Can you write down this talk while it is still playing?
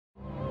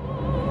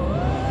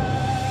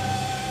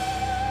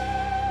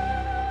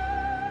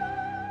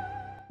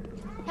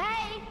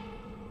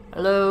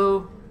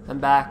Hello, I'm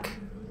back.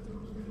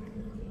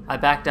 I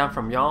backed down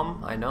from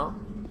Yhorm, I know.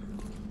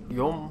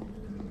 Yhorm,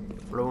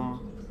 room,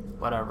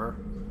 whatever.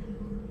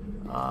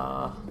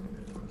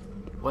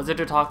 What's there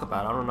to talk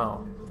about? I don't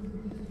know.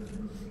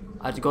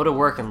 I have to go to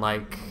work in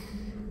like...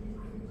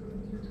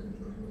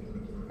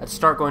 I have to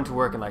start going to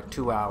work in like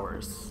 2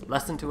 hours.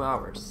 Less than 2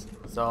 hours.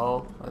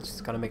 So, I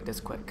just gotta make this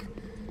quick.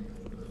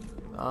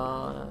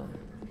 Yeah,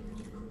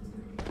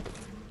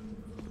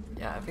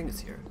 I think it's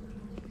here.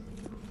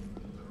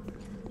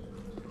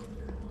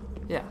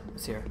 Yeah,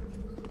 it's here.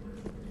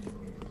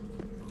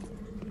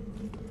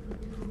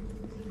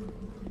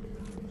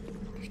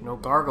 There's no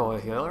gargoyle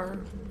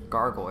here.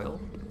 Gargoyle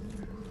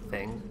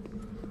thing.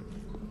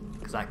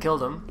 Because I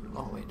killed him.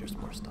 Oh wait, there's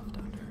more stuff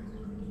down there.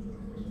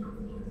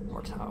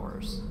 More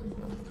towers.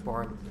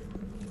 Boring.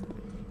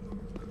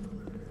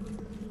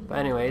 But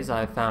anyways,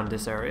 I found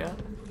this area.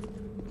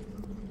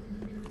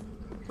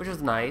 Which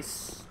was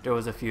nice. There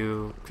was a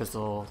few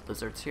crystal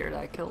lizards here that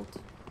I killed.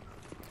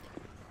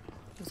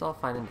 It was all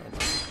fine and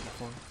dandy.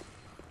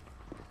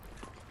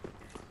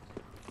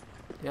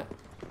 Yep.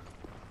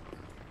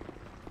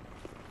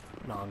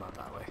 No, not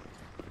that way.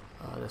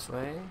 This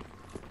way.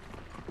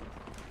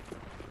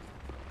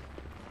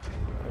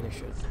 I really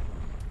should.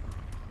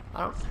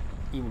 I don't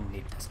even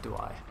need this, do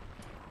I?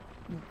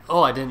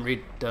 Oh, I didn't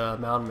read the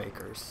mound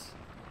makers.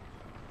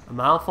 A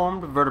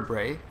malformed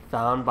vertebrae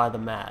found by the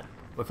mad,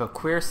 with a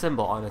queer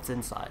symbol on its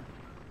inside.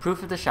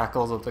 Proof of the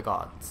shackles of the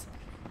gods.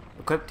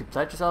 Equipped to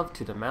pledge yourself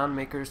to the mound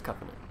makers'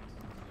 covenant.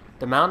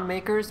 The mound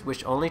makers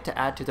wish only to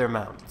add to their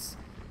mounds.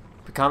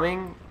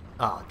 Becoming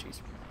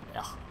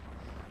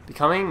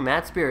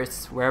mad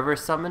spirits wherever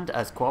summoned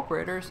as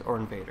cooperators or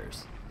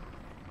invaders.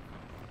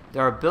 They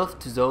are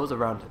built to those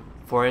around him,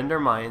 for in their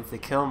minds the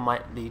kill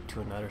might lead to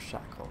another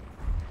shackle.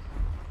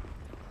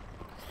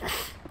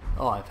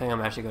 Oh, I think I'm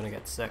actually gonna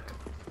get sick.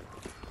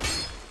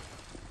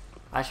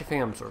 I actually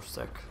think I'm sort of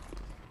sick.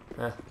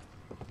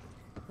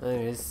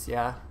 Anyways,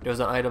 yeah, there was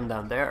an item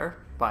down there,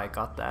 but I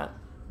got that.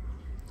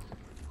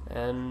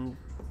 And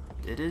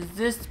it is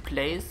this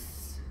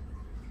place.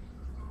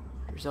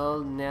 It's all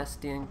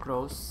nasty and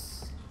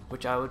gross,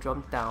 which I will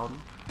jump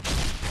down.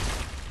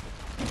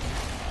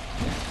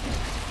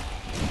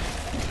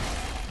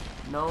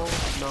 No,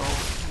 no,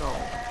 no.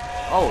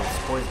 Oh, it's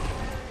poison.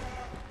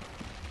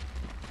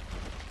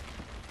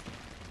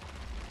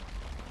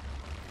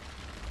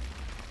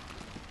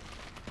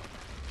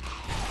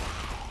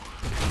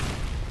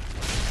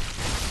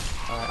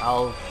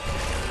 Alright,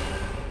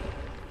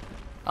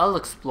 I'll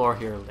explore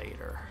here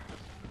later.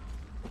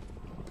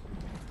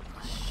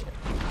 Oh, shit.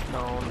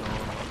 No,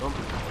 don't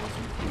be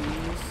poison,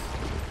 please.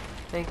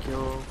 Thank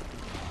you.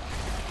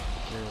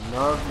 There's a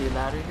lovely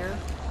ladder here.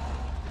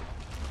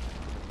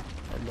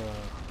 And a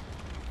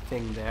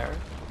thing there.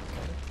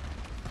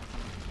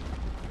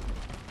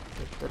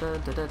 Okay.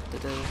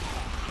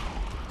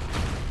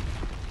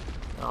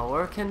 Now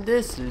where can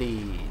this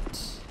lead?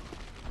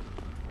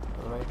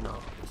 Alright, no,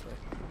 this way.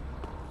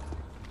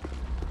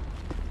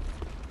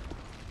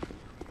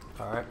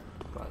 Alright,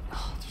 but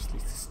there's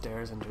these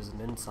stairs and there's an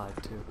inside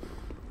too.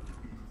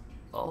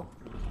 Oh.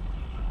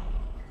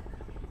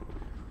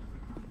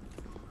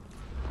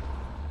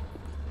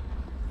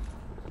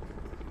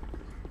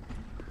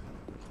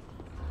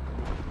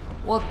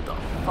 What the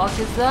fuck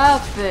is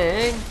that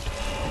thing?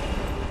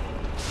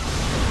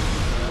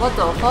 What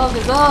the fuck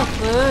is that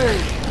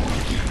thing?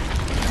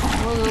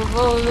 What the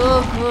fuck is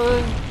that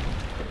thing?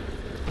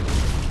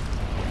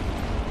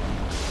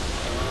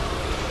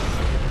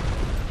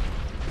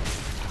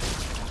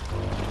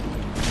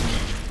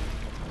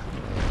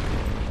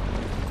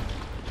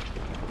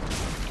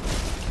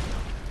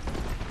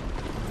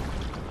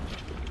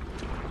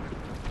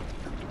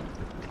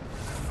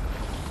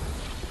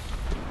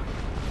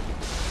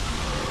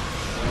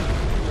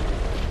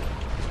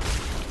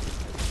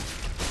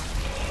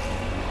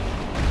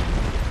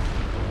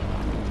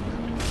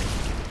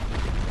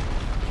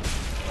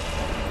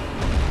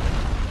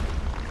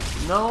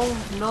 No,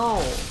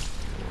 no.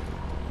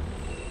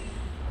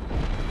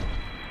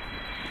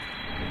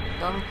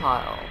 Dung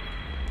pile.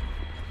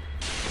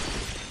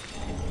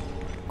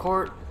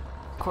 Court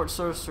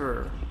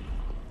sorcerer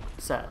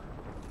set.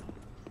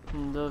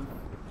 Is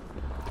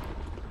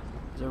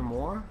there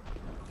more?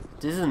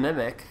 This is a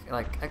mimic.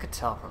 Like I could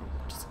tell from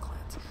just a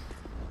glance.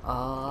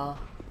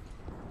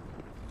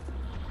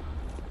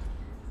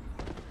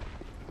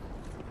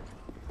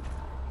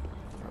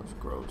 That was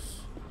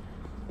gross.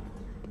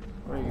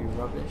 What are you,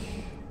 rubbish?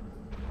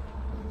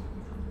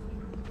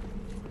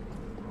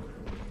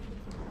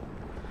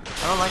 I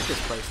don't like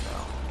this place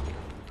now.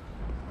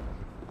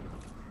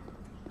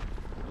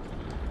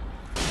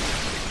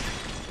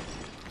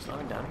 There's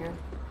nothing down here?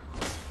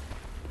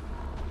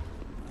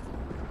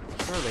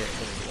 Surely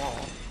there's a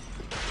wall.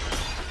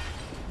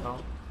 No?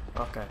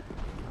 Okay.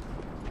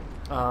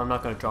 I'm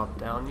not gonna drop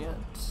down yet.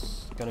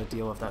 Gonna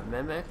deal with that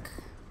mimic,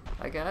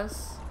 I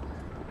guess.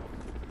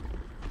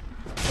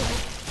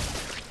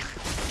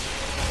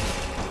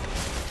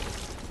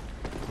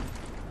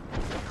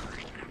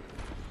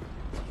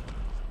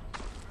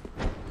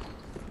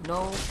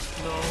 No,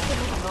 no,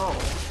 no.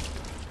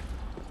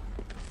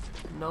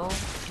 No,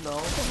 no,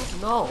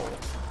 no.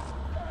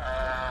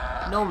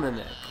 No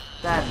mimic.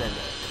 Bad mimic.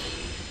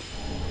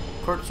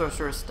 Court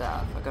sorcerer's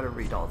staff. I gotta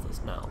read all this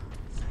now.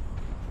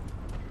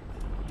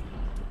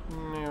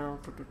 Oh,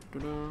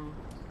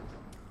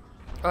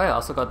 I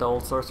also got the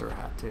old sorcerer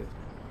hat too.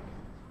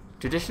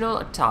 Traditional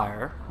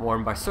attire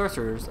worn by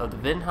sorcerers of the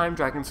Vinheim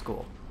Dragon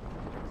School.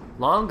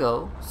 Long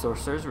ago,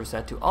 sorcerers were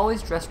said to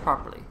always dress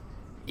properly,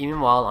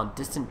 even while on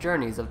distant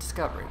journeys of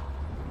discovery.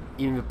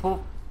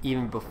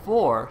 Even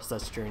before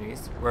such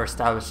journeys were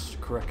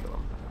established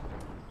curriculum.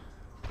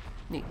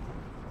 Neat.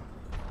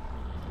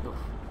 Oof.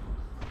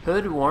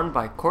 Hood worn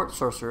by court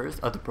sorcerers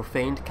of the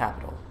profaned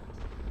capital.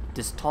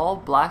 This tall,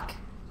 black,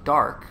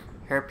 dark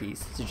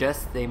hairpiece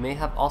suggests they may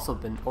have also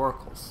been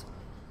oracles.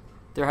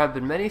 There have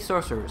been many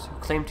sorcerers who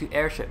claim to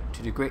heirship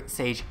to the great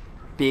sage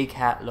Big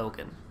Hat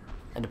Logan,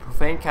 and the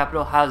profane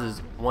capital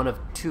houses one of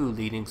 2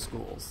 leading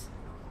schools.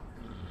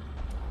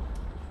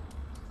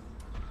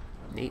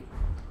 Neat.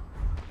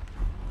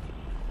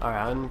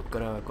 Alright, I'm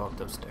gonna go up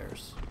those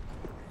stairs.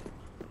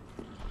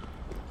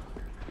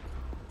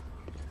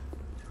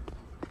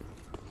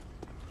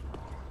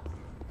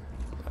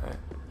 Alright.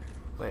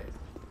 Wait.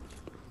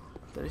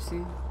 Did I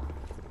see?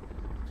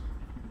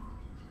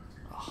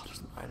 Oh, there's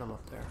an item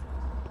up there.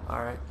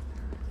 Alright.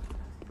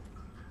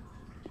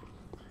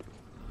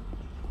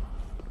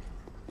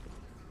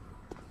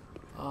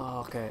 Oh,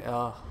 okay.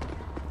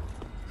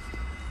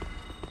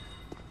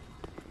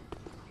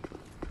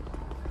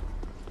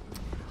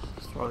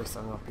 There's probably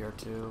something up here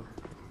too.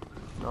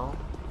 No?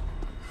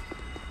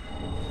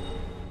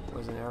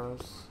 Poison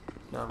arrows?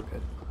 No, I'm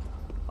good.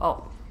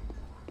 Oh!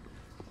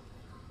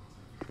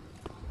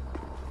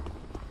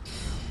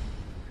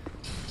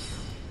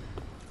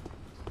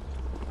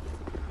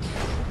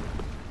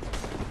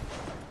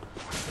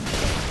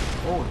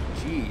 Oh,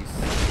 jeez.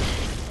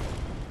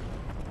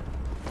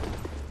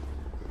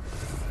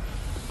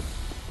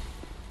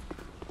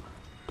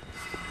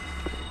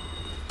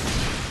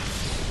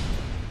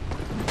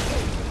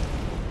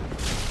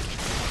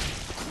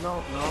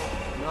 No, no,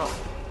 no.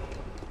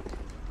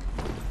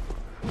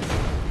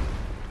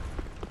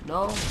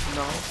 No,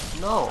 no,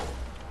 no.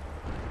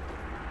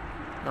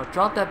 Now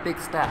drop that big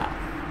staff.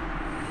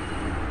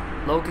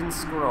 Logan's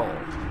scroll.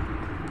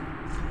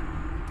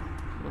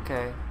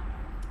 Okay.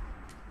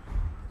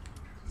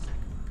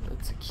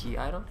 It's a key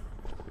item?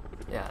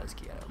 Yeah, it's a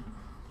key item.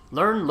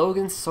 Learn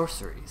Logan's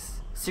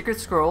sorceries. Secret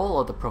scroll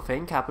of the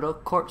profane capital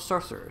court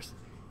sorcerers,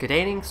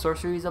 containing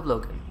sorceries of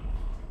Logan.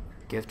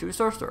 Give to a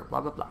sorcerer,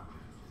 blah blah blah.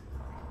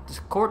 The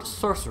court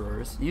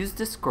sorcerers use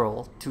this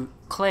scroll to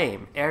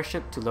claim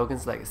heirship to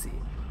Logan's legacy,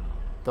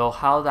 though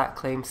how that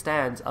claim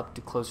stands up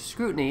to closer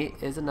scrutiny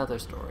is another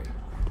story.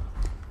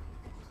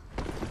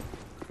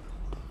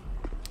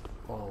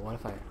 Oh, what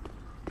if I...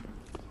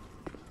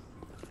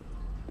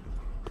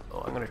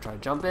 Oh, I'm gonna try to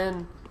jump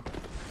in.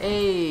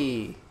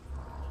 Hey!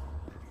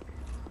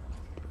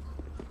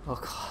 Oh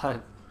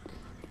god.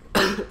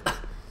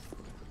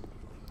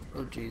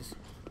 Oh jeez.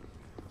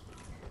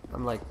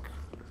 I'm like...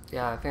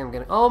 Yeah, I think I'm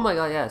gonna... Oh my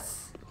god,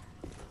 yes!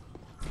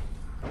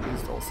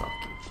 Use the old soft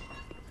key.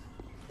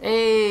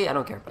 Hey! I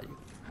don't care about you.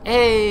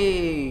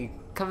 Hey!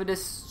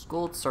 Covetous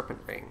gold serpent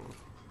ring.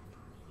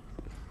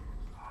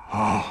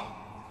 Ah,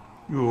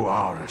 you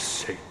are a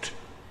saint.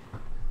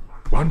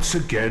 Once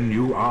again,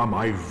 you are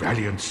my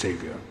valiant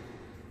savior.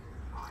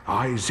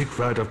 I,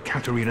 Siegward of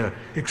Caterina,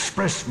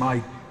 express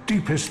my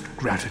deepest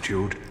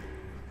gratitude.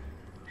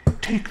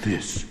 Take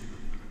this,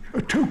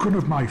 a token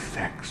of my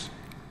thanks.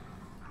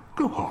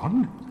 Go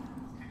on.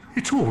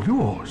 It's all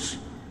yours.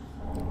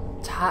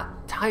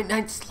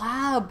 Titanite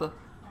slab!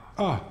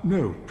 Ah,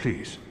 no,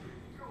 please.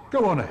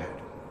 Go on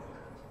ahead.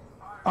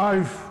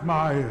 I've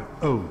my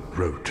own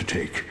road to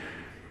take,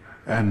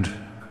 and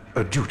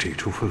a duty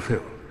to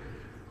fulfill.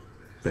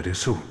 Very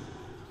soon.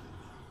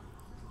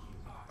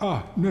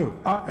 Ah, no,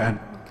 and...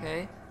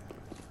 Okay.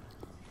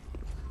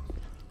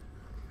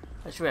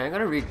 Actually, wait, I'm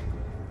gonna read...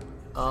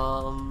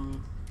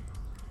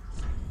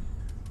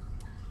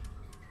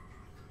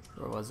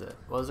 Where was it?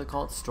 What was it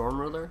called?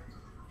 Storm Ruler?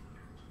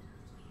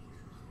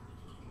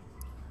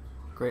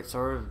 Great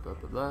sword, blah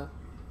blah blah.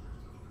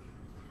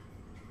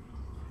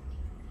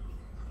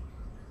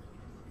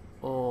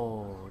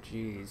 Oh,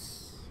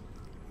 jeez.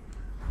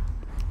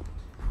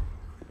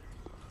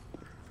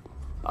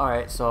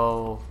 Alright,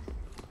 so...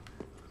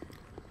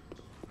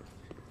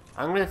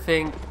 I'm gonna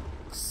think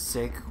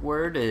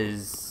Siegward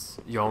is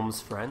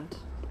Yhorm's friend.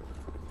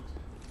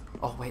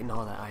 Oh wait,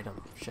 no, that item.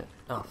 Shit.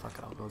 Oh fuck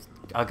it,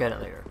 I'll get it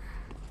later.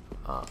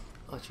 Oh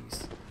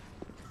jeez.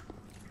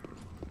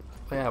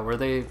 Oh yeah, were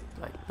they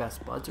like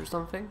best buds or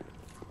something?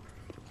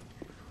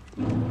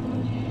 Alright,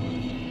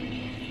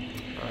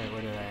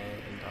 where did I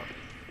end up?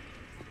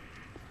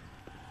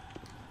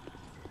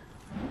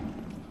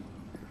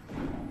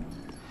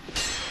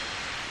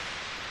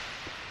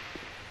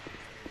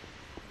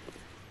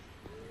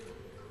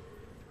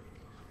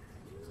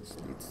 This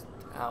leads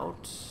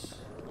out.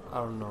 I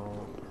don't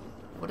know.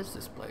 What is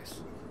this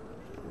place?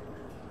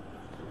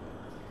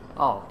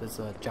 Oh, there's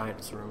a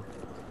giant's room.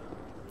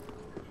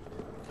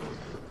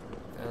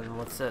 And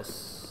what's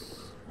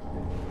this?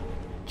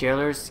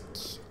 Jailer's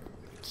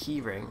key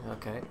ring.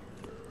 Okay.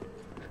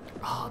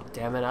 Oh,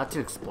 damn it. I have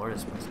to explore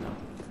this place now.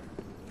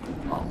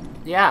 Oh,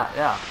 yeah,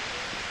 yeah.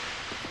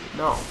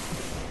 No.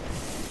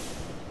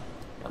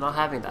 I'm not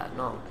having that,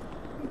 no.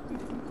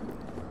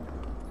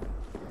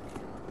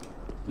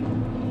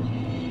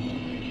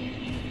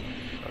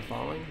 Are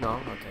following? No?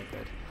 Okay,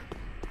 good.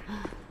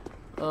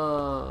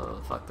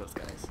 Fuck those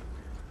guys.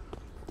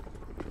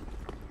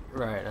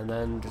 Right, and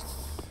then just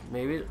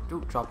maybe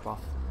drop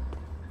off.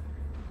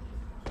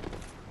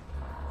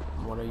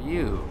 What are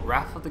you?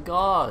 Wrath of the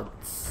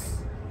Gods.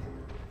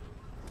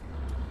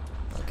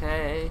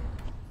 Okay.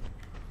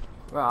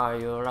 Where are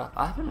you?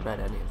 I haven't read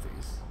any of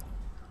these.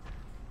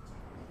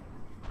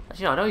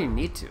 Actually, I don't even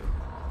need to.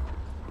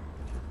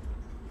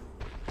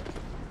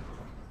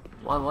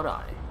 Why would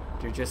I?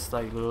 They're just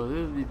like little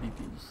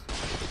beepies.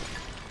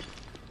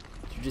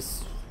 They're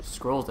just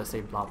scrolls that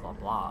say blah blah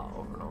blah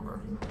over and over.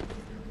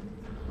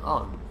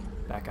 Oh, I'm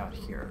back out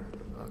here.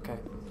 Okay.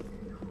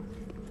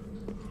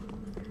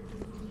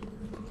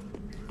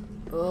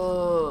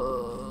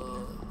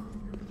 Oh,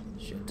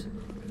 shit.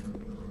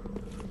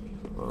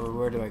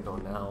 Where do I go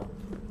now?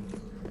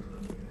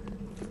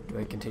 Do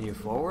I continue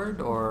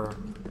forward or?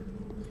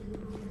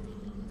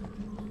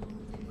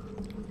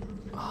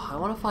 Oh, I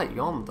want to fight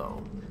Yhorm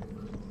though.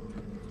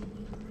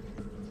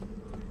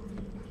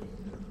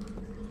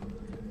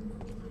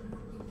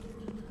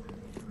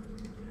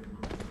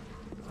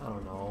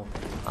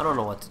 I don't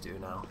know what to do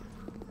now.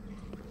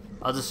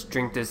 I'll just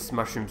drink this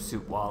mushroom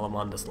soup while I'm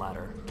on this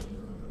ladder.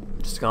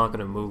 I'm just not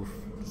gonna move.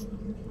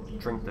 Just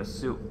drink this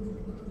soup.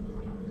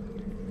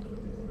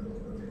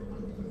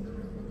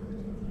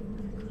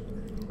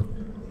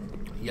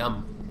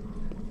 Yum.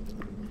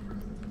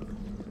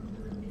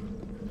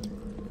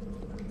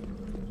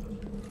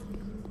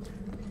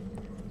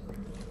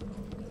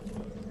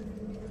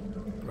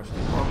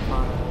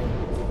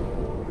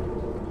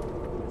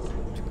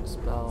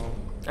 Spell.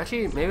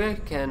 Actually, maybe I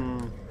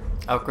can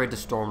upgrade the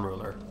Storm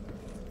Ruler.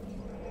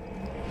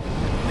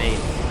 Maybe.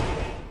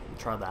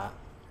 Try that.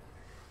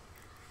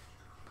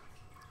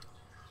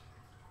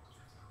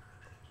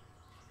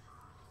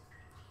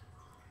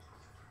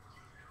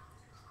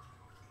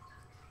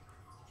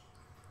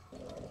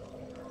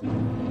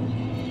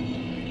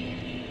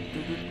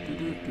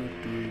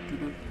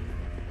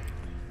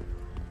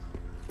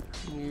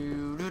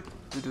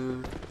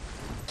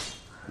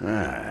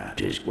 Ah,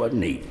 just what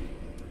neat.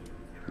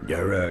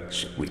 There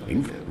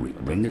sweeping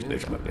bring this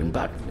bitch weapon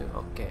back.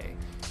 Okay.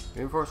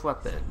 Reinforced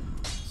weapon.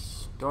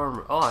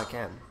 Storm. Oh, I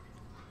can.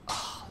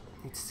 Oh,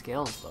 need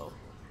scales though.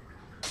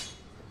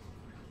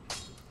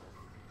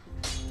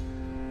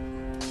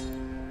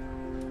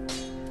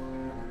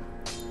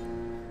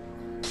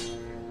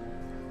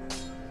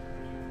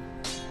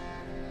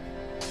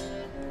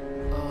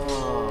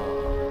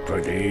 Oh.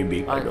 Pretty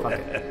big. Alright, fuck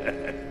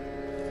it.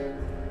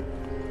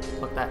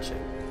 Fuck that shit.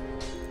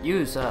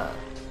 Use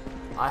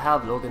I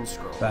have Logan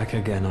Scroll. Back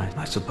again,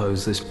 I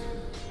suppose this...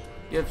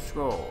 You have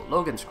Scroll.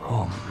 Logan Scroll.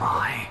 Oh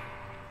my.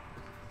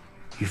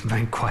 You've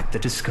made quite the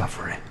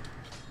discovery.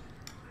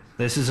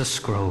 This is a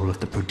scroll of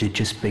the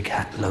prodigious Big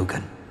Hat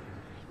Logan.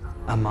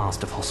 A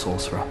masterful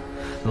sorcerer,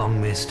 long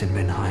missed in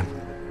Vinheim.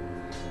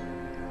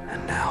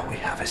 And now we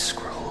have his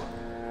scroll.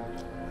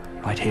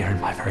 Right here in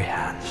my very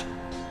hands.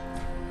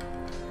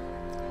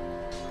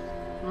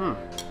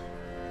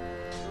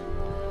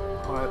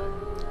 Alright.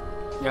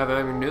 You have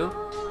anything new?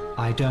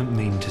 I don't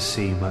mean to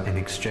seem in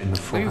exchange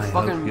for You I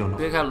fucking hope you're not...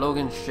 Big Hat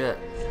Logan shit.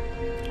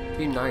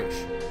 Be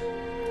nice.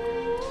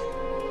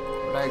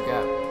 What'd I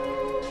get?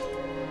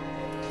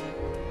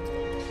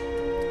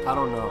 I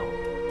don't know.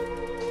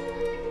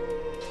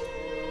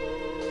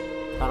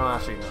 I don't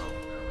actually know.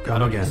 Come I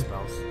don't again. use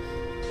spells.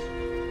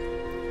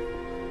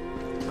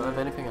 Do I have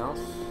anything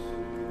else?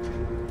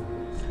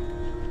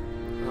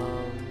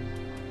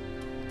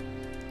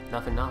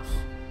 Nothing else.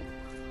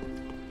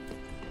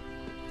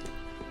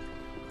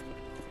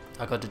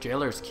 I got the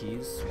jailer's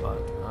keys, but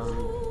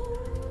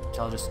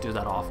I'll just do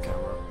that off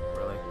camera,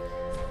 really.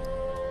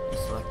 You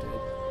selected.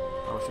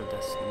 How much of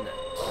this net?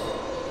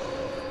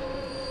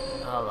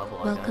 Level,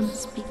 I Welcome, guess.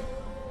 speak.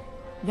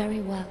 Very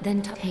well,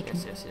 then taken.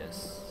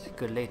 Yes.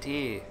 Good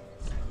lady.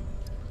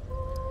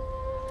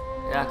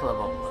 Yeah, I can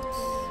level up once.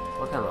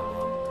 What kind of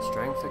level up?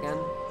 Strength again?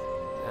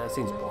 Yeah, it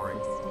seems boring.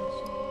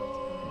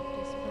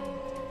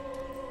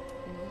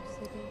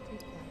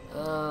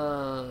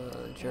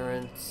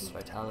 Endurance,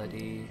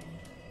 vitality.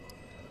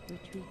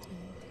 Retreating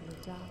to the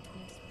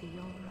darkness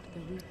beyond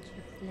the reach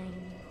of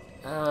flame.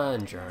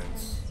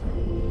 Endurance.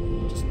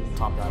 Just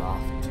top that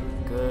off to a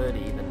good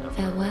even number.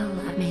 Farewell,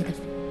 I may the...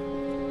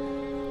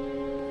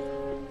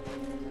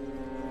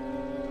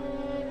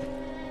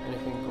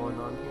 Anything going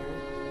on here?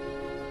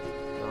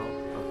 No?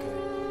 Okay.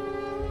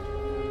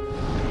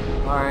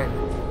 Alright.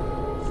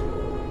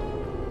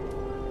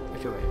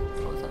 Actually, wait.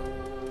 What was that?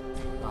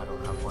 I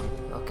don't have one.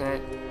 Okay.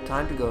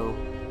 Time to go.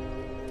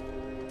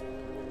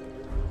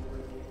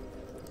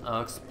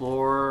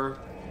 Explore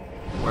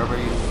Wherever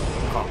you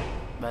call.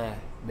 Meh.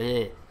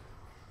 Meh.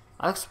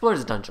 I'll explore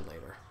this dungeon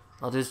later.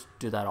 I'll just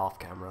do that off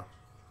camera.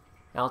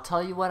 And I'll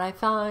tell you what I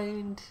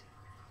find,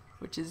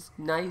 which is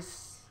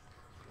nice.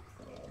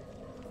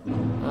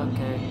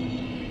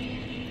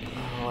 Okay.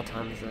 Oh, what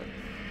time is it?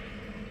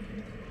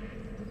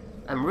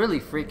 I'm really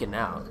freaking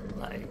out.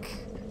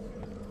 Like,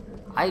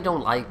 I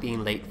don't like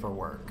being late for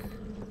work.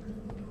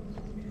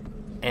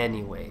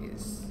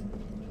 Anyways,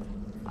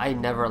 I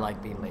never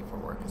like being late for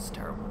work. It's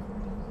terrible.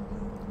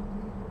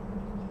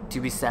 To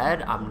be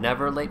said, I'm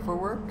never late for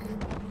work.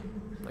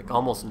 Like,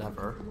 almost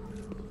never.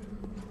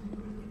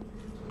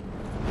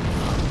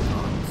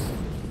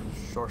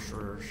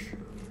 Sorcerers.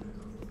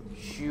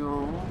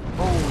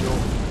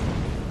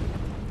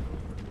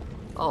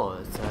 Oh,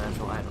 it's an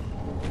actual item.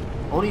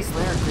 Oni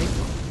Slayer Great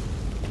One.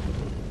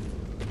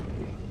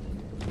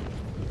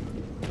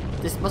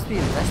 This must be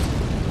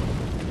investigated.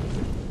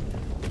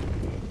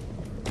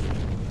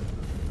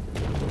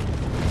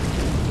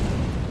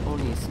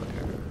 Oni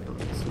Slayer.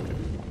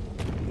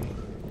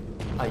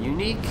 A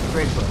unique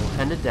great bow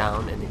handed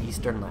down in the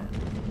Eastern Land,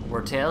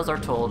 where tales are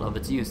told of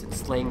its use in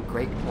slaying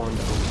great horned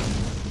Oni.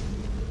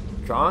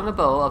 Drawing a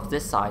bow of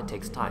this side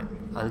takes time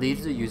and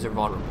leaves the user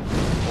vulnerable.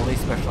 Only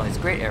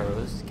specialized great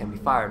arrows can be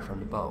fired from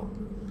the bow.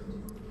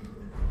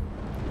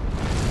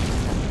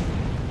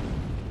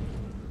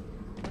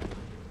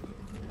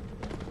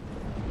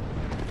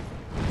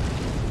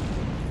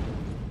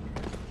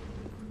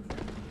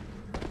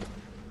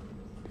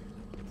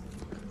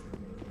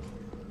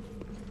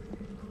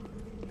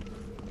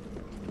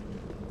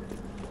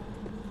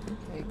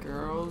 Hey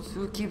girls,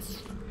 who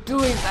keeps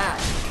doing that?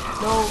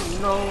 No,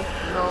 no,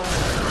 no.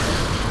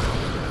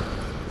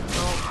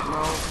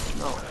 No,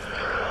 no.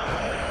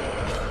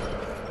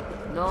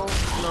 No,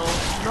 no,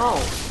 no.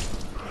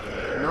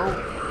 No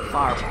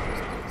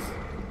fireballs,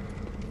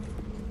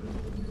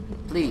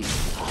 please. Please.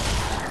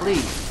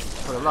 Please.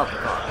 For the love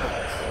of God,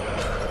 please.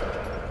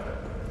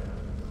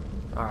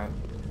 Alright.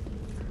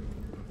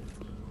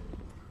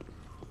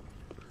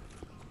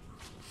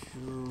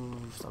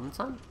 Summon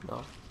Sun?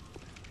 No.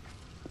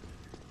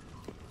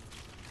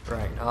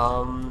 Right,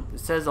 it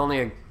says only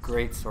a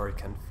great sword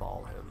can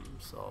fall him,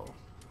 so...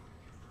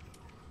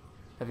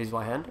 If he's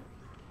one-handed?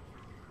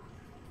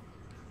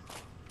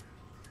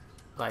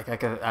 Like, I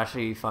could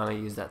actually finally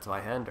use that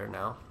two-hander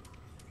now.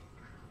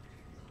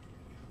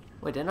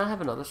 Wait, didn't I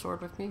have another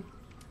sword with me?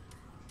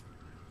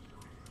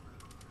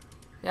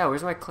 Yeah,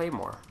 where's my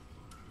claymore?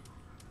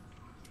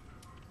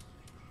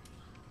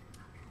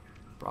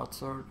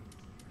 Broadsword?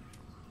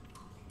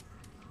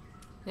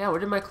 Yeah, where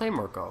did my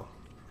claymore go?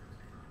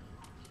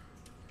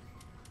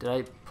 Did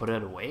I put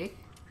it away?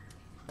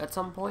 At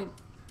some point?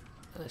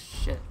 Oh,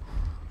 shit.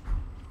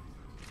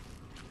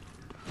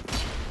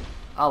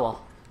 Oh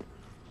well.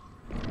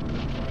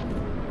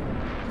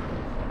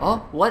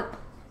 Oh, what?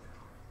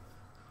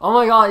 Oh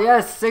my god,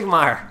 yes,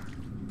 Sigmar!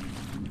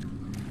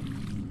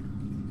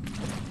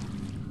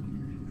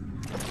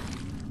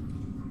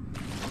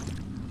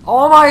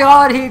 Oh my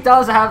god, he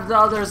does have the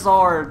other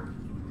sword!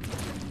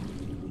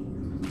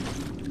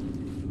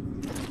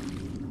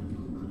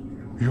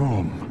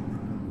 Yhorm,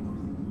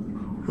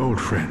 old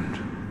friend.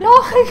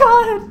 Oh my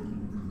god!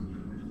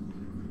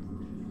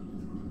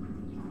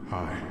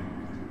 I,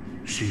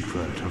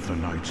 Siegward of the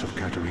Knights of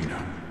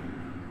Caterina,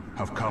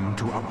 have come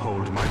to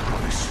uphold my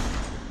promise.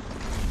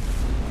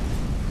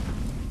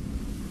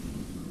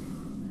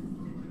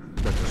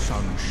 Let the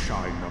sun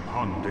shine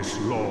upon this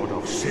Lord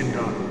of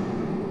Cinder.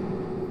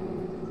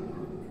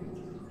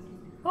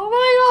 Oh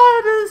my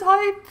god, this is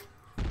hype!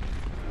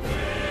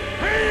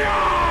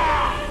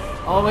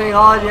 Oh my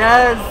god,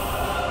 yes!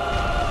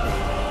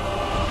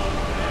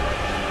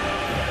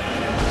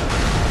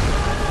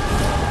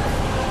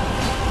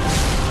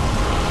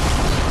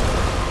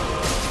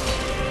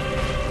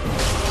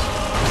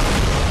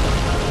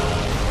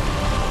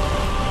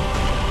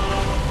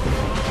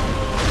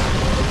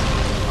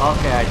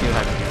 Okay, I do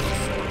have to use this.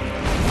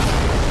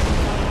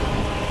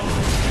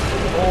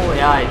 Oh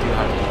yeah, I do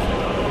have to use it.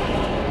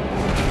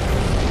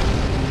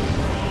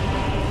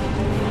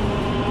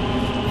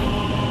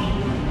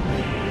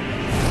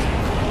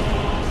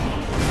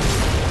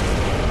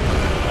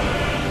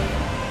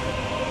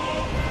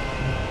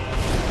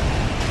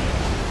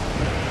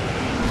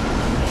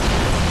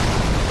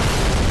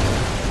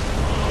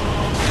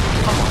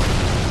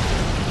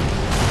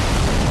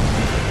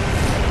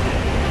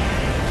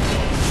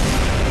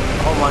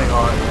 Oh my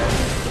god, yes.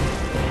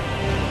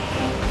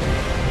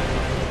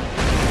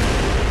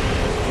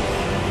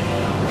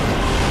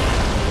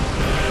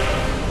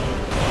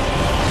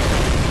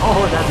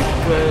 Oh, that's a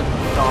good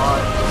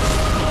dodge.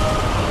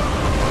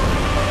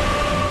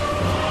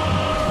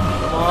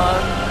 Come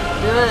on,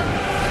 do it.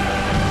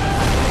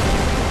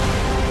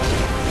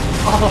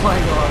 Oh my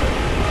god.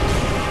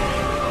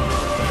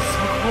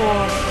 So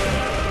cool.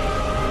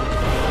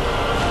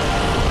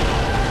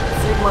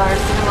 Sigmar,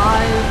 stay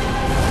alive.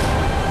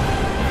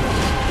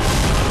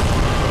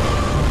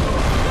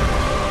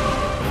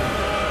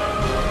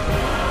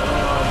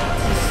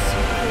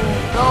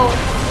 No!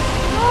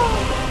 No!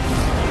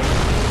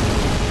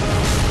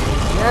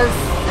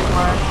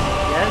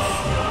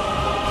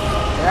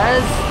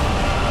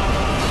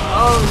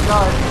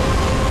 god.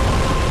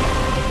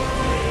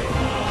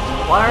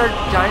 Why are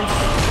giants...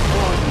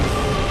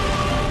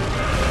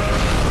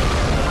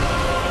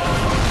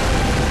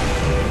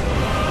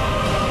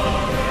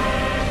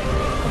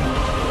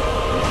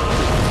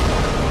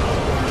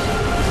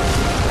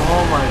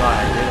 Oh my god,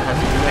 I didn't have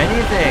to do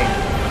anything!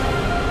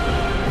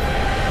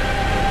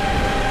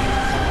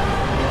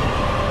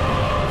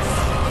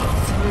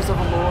 Singers of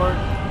the Lord,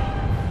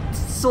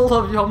 Soul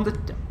of Yhorm the...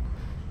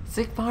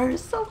 Siegmar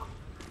is so...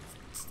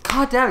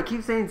 God damn it,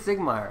 keep saying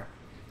Siegmar.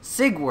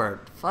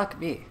 Siegward, fuck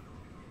me.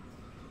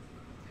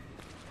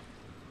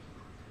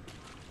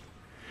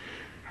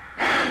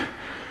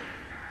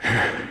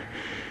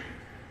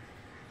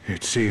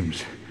 It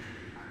seems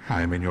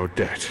I am in your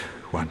debt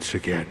once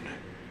again.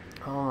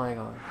 Oh my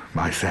god.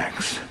 My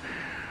thanks.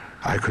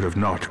 I could have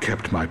not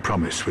kept my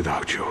promise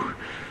without you.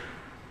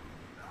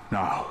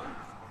 Now,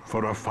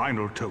 for a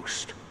final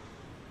toast.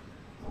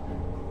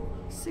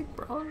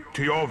 Siegbrand?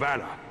 To your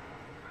valor,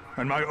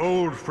 and my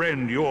old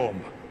friend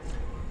Yhorm.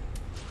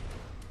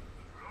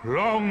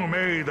 Long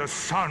may the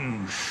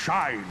sun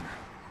shine!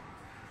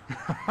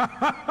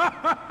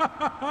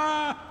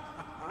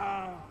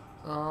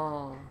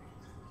 Oh.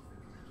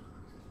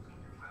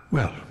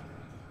 Well,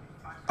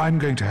 I'm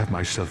going to have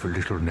myself a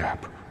little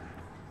nap.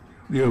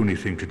 The only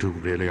thing to do,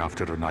 really,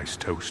 after a nice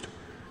toast.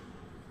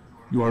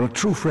 You are a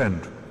true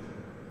friend.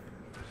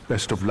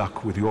 Best of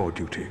luck with your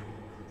duty.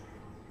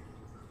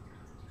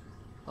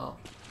 Oh.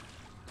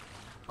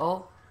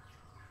 Oh.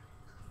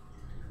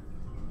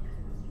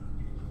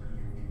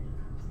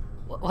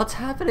 What's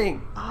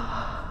happening?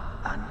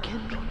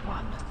 Unkindled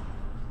one,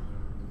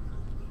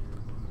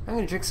 I'm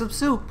gonna drink some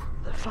soup.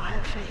 the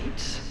fire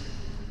fades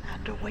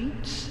and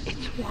awaits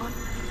its one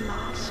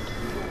last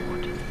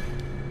lord.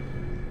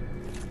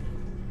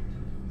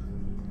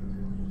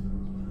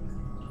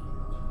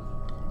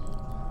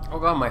 Oh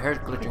god, my hair's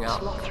glitching Prince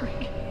out.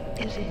 Lothric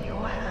is in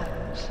your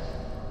hands.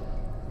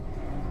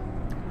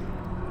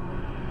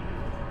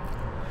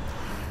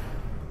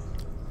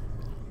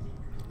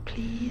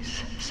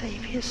 Please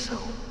save his soul.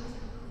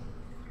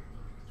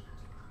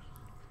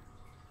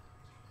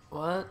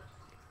 What?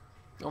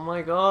 Oh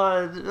my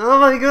god. Oh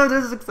my god,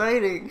 this is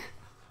exciting.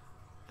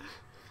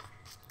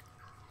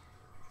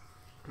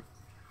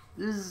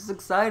 This is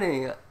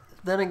exciting.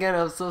 Then again,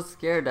 I was so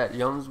scared that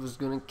Yhorm was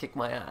gonna kick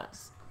my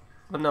ass.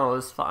 But no, it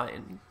was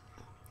fine.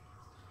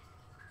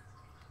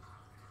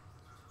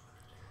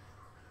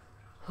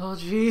 Oh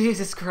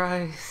Jesus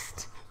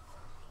Christ.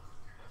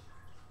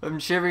 I'm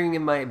shivering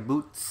in my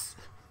boots.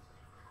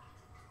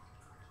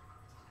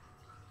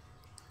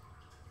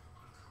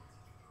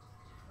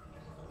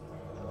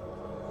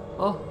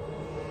 Oh.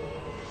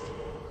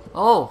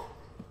 Oh.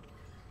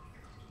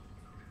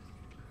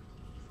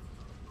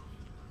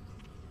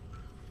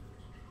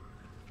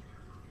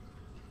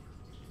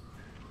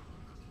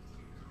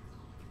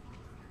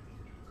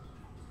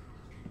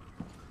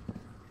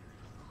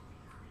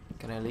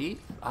 Can I leave?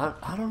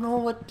 I don't know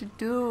what to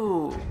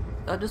do.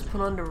 I'll just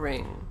put on the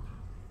ring.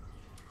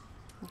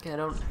 Okay, I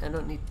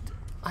don't need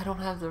I don't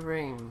have the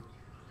ring.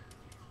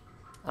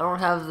 I don't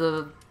have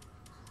the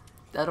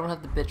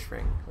bitch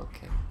ring.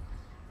 Okay.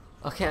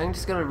 Okay, I'm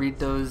just gonna read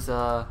those,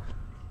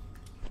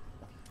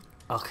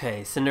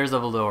 Okay, Cinders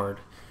of a Lord,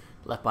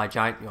 left by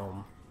Giant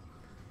Yhorm.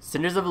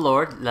 Cinders of a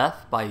Lord,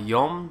 left by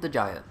Yhorm the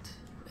Giant.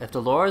 If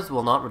the lords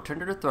will not return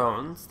to their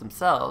thrones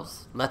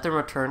themselves, let them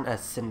return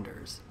as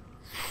cinders.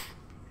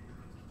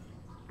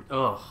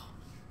 Ugh.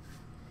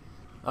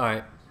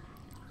 Alright.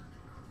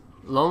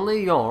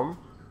 Lonely Yhorm.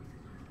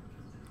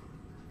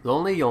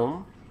 Lonely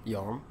Yhorm.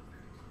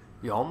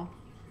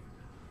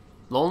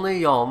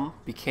 Lonely Yhorm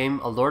became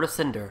a Lord of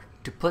Cinder,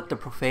 to put the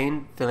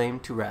profane flame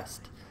to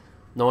rest,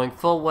 knowing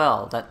full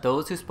well that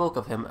those who spoke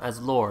of him as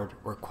Lord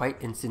were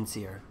quite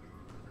insincere.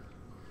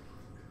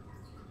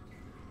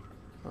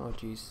 Oh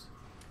jeez.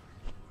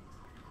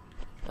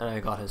 And I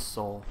got his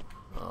soul.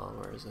 Oh,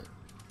 where is it?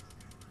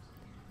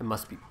 It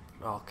must be...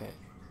 Oh, okay.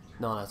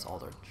 No, that's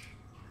Aldrich.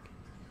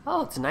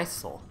 Oh, it's a nice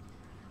soul.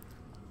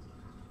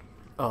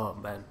 Oh,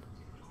 man.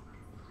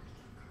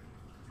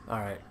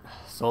 Alright.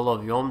 Soul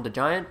of Yhorm the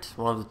Giant,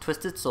 one of the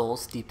twisted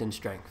souls steeped in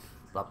strength.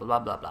 Blah blah blah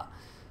blah blah.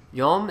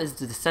 Yhorm is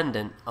the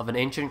descendant of an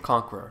ancient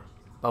conqueror,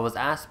 but was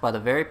asked by the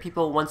very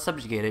people once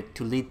subjugated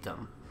to lead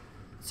them,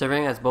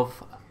 serving as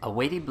both a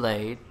weighty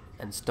blade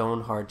and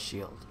stone-hard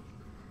shield.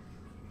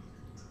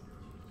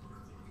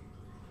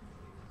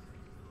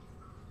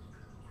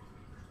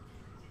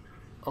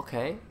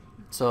 Okay,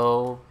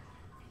 so...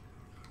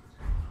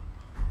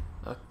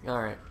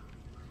 alright.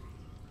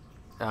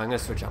 I'm gonna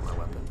switch out my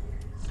weapon.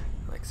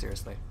 Like,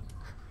 seriously.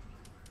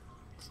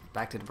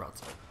 Back to the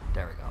broadside.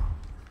 There we go.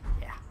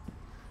 Yeah.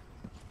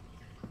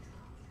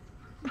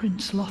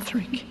 Prince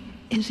Lothric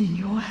is in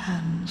your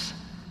hands.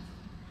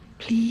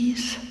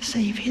 Please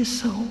save his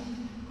soul.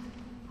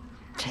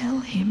 Tell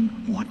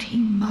him what he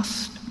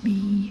must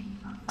be,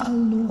 a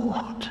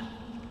lord.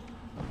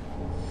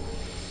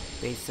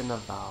 Basin of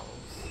Vows.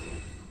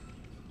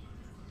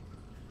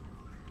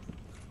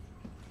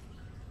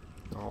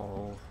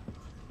 Oh.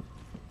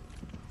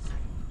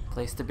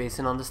 Place the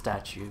basin on the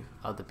statue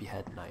of the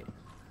behead knight.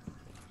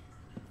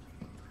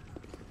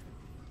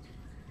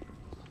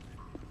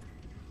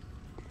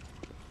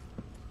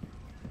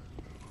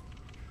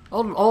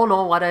 Oh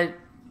no, what I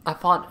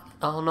thought,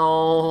 oh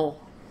no.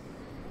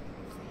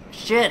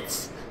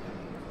 Shit!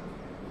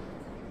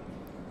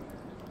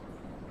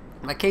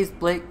 My case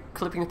blade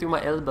clipping through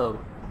my elbow.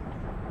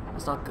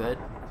 That's not good.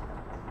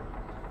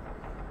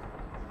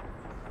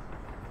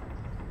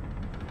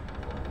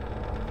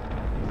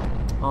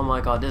 Oh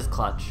my god, this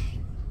clutch.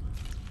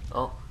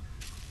 Oh.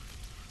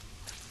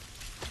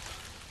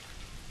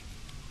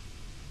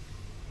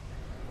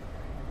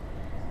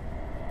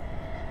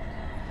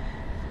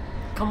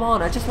 Come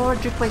on, I just want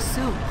to drink my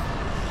soup.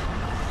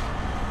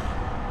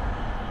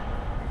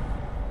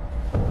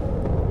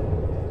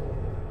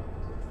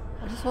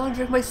 I just want to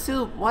drink my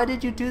soup. Why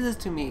did you do this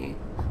to me?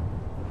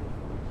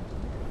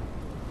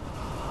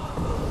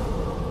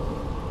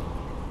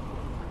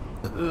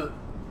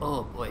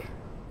 Oh boy.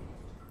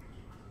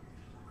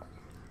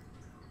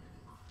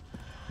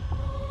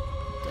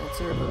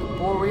 Dancer of the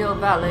Boreal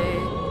Valley.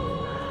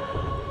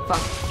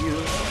 Fuck you.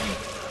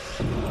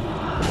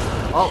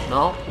 Oh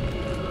no.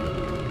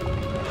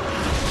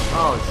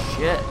 Oh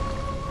shit.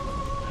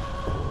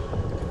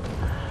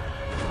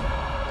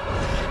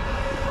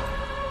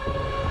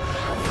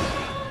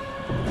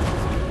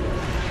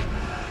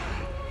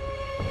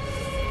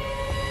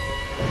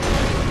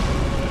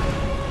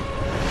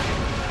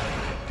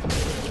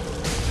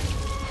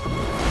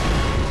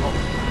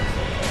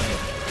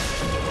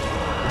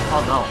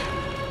 Oh no.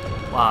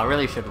 Wow, I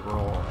really should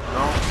roll.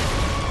 No?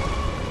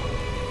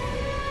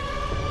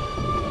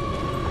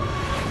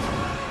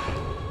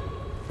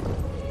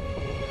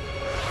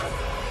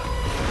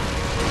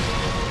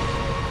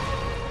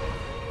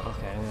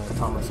 Okay, I'm gonna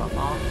top myself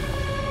off.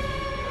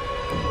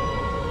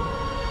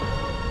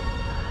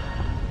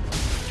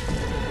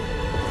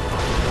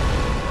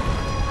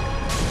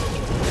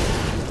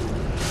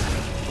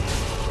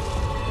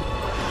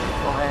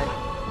 Go ahead.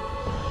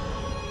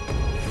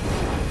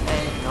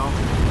 Hey, no.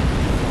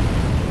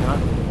 You're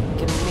not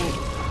getting me.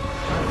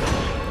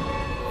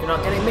 You're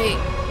not getting me.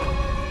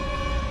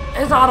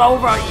 It's not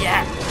over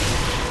yet.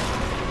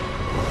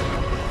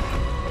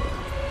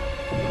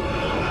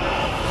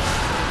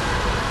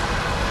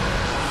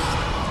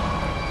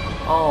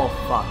 Oh,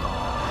 fuck off.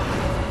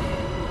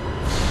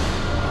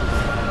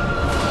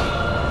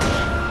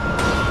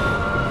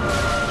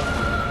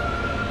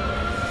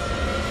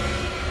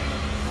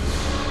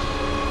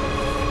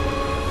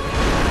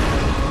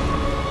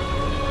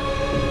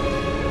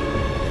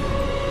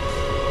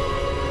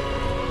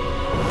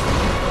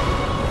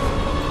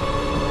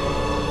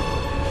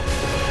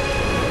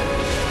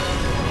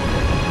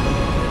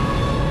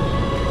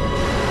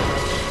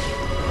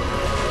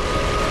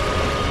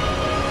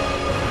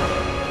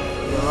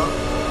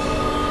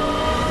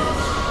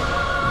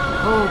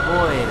 Oh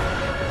boy.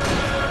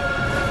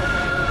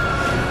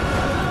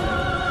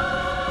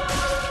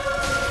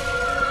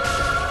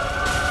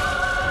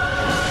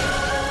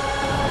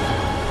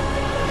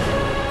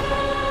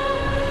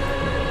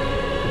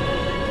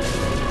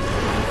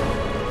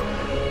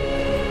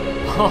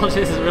 Oh,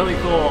 this is really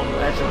cool,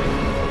 actually.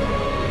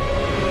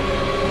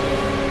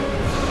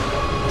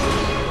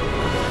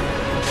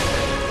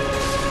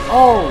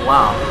 Oh,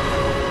 wow.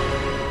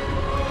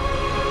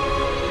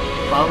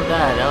 Love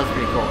that. That was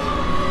pretty cool.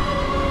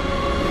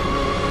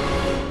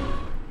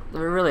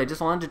 Really, I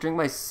just wanted to drink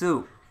my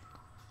soup.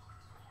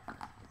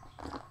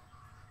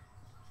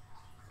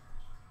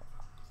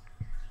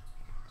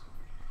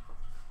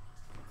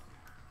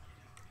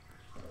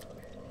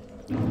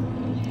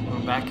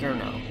 I'm back here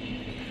now.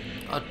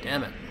 God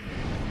damn it.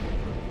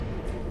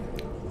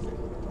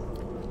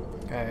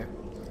 Okay.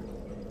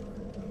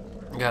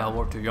 Yeah, I'll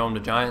work to Yhorm the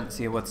Giant,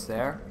 see what's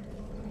there.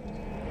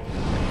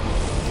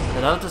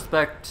 And I don't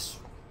expect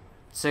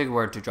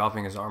Siegward to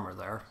dropping his armor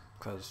there,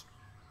 because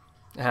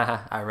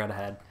I read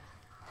ahead.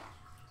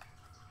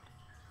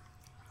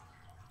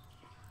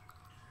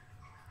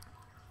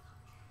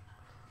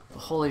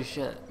 Holy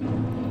shit.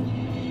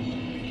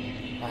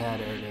 Yeah,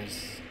 there it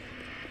is.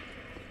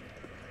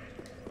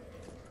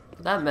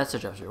 That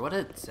message up here, what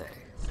did it say?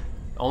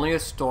 Only a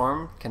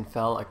storm can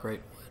fell a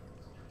great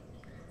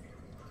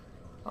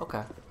wood.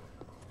 Okay.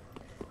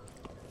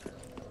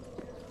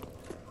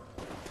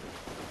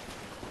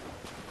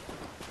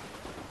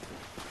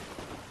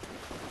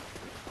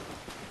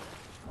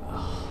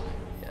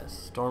 Yes,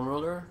 Storm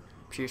Ruler,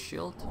 Pure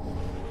Shield,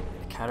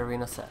 the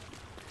Caterina set.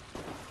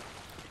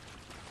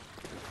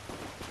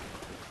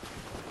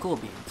 Cool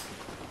beans.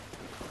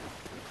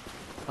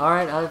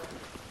 Alright, I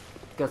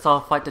guess I'll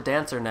fight the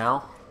dancer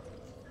now.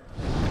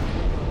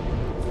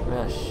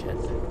 Ah, shit.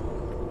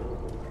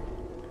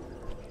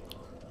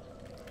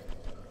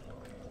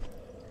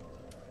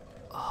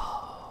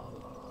 Oh.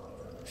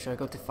 Should I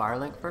go to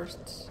Firelink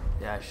first?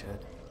 Yeah, I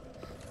should.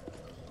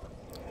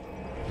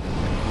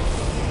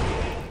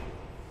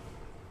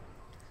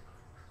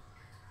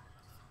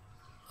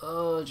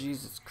 Oh,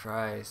 Jesus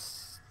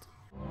Christ.